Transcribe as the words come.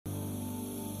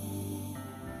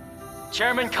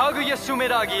Chairman Kaguya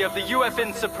Sumeragi of the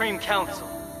UFN Supreme Council.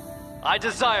 I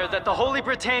desire that the Holy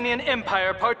Britannian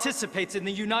Empire participates in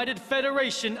the United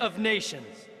Federation of Nations.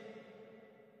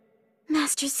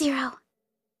 Master Zero.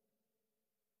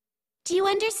 Do you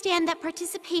understand that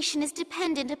participation is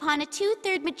dependent upon a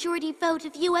 2/3 majority vote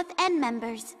of UFN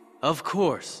members? Of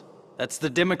course. That's the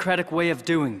democratic way of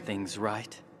doing things,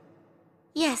 right?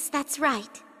 Yes, that's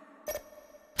right.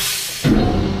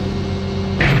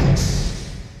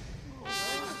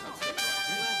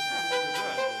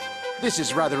 This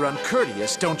is rather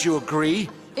uncourteous, don't you agree?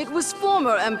 It was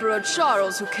former Emperor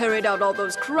Charles who carried out all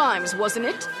those crimes, wasn't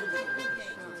it?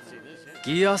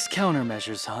 Gios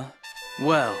countermeasures, huh?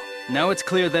 Well, now it's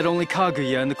clear that only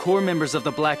Kaguya and the core members of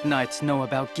the Black Knights know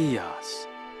about Gios.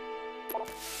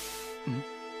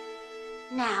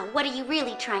 Now, what are you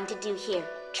really trying to do here,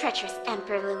 treacherous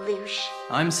Emperor Lelouch?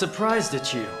 I'm surprised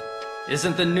at you.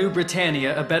 Isn't the New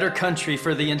Britannia a better country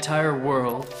for the entire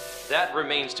world? That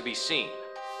remains to be seen.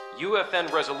 UFN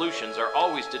resolutions are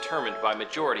always determined by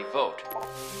majority vote.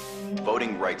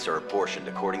 Voting rights are apportioned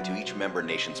according to each member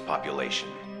nation's population.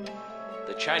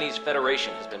 The Chinese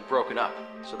Federation has been broken up,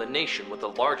 so the nation with the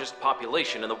largest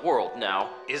population in the world now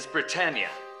is Britannia.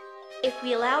 If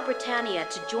we allow Britannia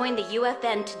to join the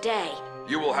UFN today,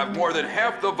 you will have more than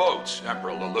half the votes,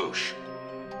 Emperor Lelouch.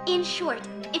 In short,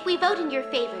 if we vote in your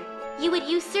favor, you would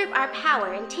usurp our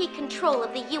power and take control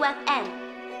of the UFN.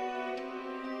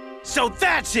 So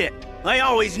that's it! I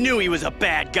always knew he was a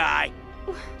bad guy!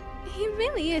 He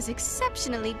really is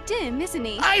exceptionally dim, isn't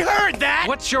he? I heard that!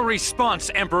 What's your response,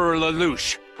 Emperor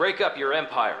Lelouch? Break up your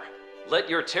empire. Let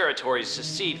your territories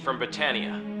secede from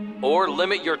Britannia. Or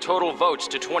limit your total votes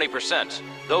to 20%.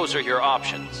 Those are your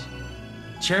options.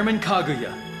 Chairman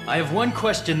Kaguya, I have one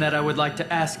question that I would like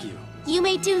to ask you. You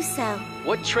may do so.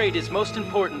 What trait is most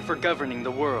important for governing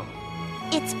the world?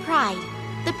 It's pride.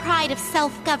 The pride of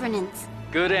self-governance.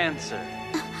 Good answer.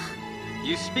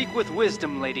 You speak with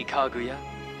wisdom, Lady Kaguya.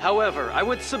 However, I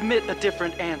would submit a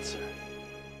different answer.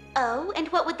 Oh, and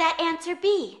what would that answer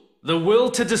be? The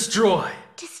will to destroy.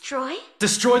 Destroy?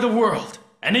 Destroy the world,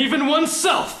 and even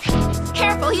oneself!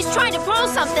 Careful, he's trying to pull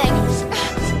something!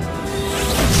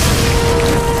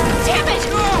 Damn it!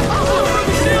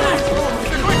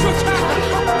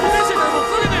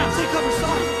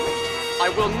 I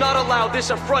will not allow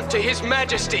this affront to His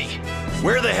Majesty!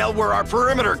 Where the hell were our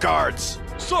perimeter guards?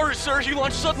 Sorry, sir, he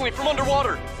launched suddenly from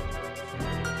underwater.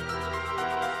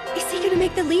 Is he gonna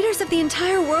make the leaders of the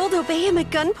entire world obey him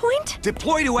at gunpoint?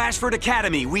 Deploy to Ashford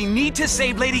Academy. We need to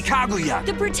save Lady Kaguya.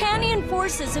 The Britannian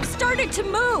forces have started to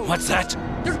move. What's that?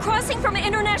 They're crossing from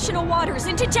international waters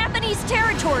into Japanese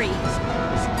territory.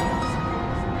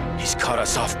 He's caught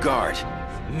us off guard.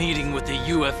 Meeting with the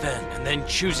UFN and then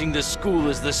choosing the school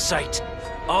as the site.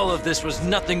 All of this was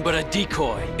nothing but a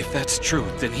decoy. If that's true,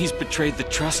 then he's betrayed the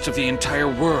trust of the entire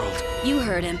world. You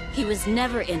heard him. He was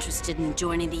never interested in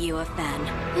joining the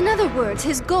UFN. In other words,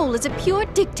 his goal is a pure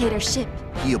dictatorship.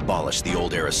 He abolished the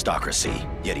old aristocracy,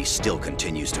 yet he still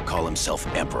continues to call himself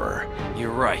Emperor. You're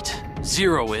right.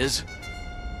 Zero is.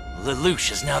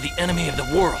 Lelouch is now the enemy of the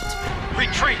world.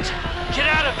 Retreat! Get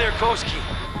out of there, Koski!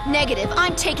 Negative.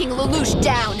 I'm taking Lelouch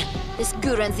down. This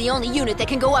Guren's the only unit that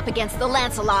can go up against the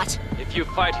Lancelot. If you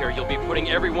fight here, you'll be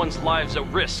putting everyone's lives at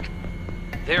risk.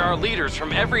 There are leaders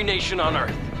from every nation on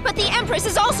Earth. But the Empress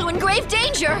is also in grave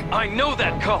danger! I know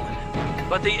that, Cullen.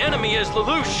 But the enemy is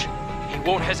Lelouch. He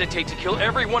won't hesitate to kill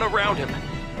everyone around him.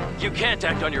 You can't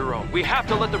act on your own. We have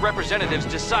to let the representatives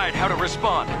decide how to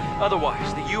respond.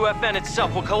 Otherwise, the UFN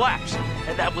itself will collapse,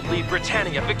 and that would leave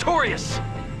Britannia victorious.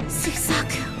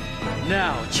 Susaku.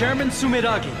 Now, Chairman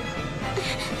Sumeragi,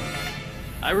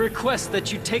 I request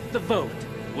that you take the vote.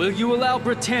 Will you allow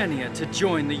Britannia to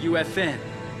join the UFN?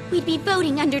 We'd be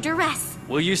voting under duress.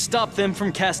 Will you stop them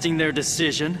from casting their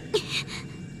decision?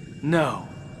 No.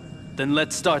 Then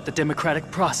let's start the democratic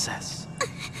process.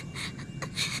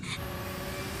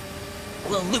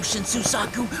 Lelouch and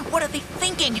Susaku, what are they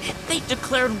thinking? They've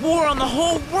declared war on the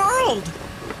whole world!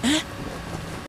 Huh?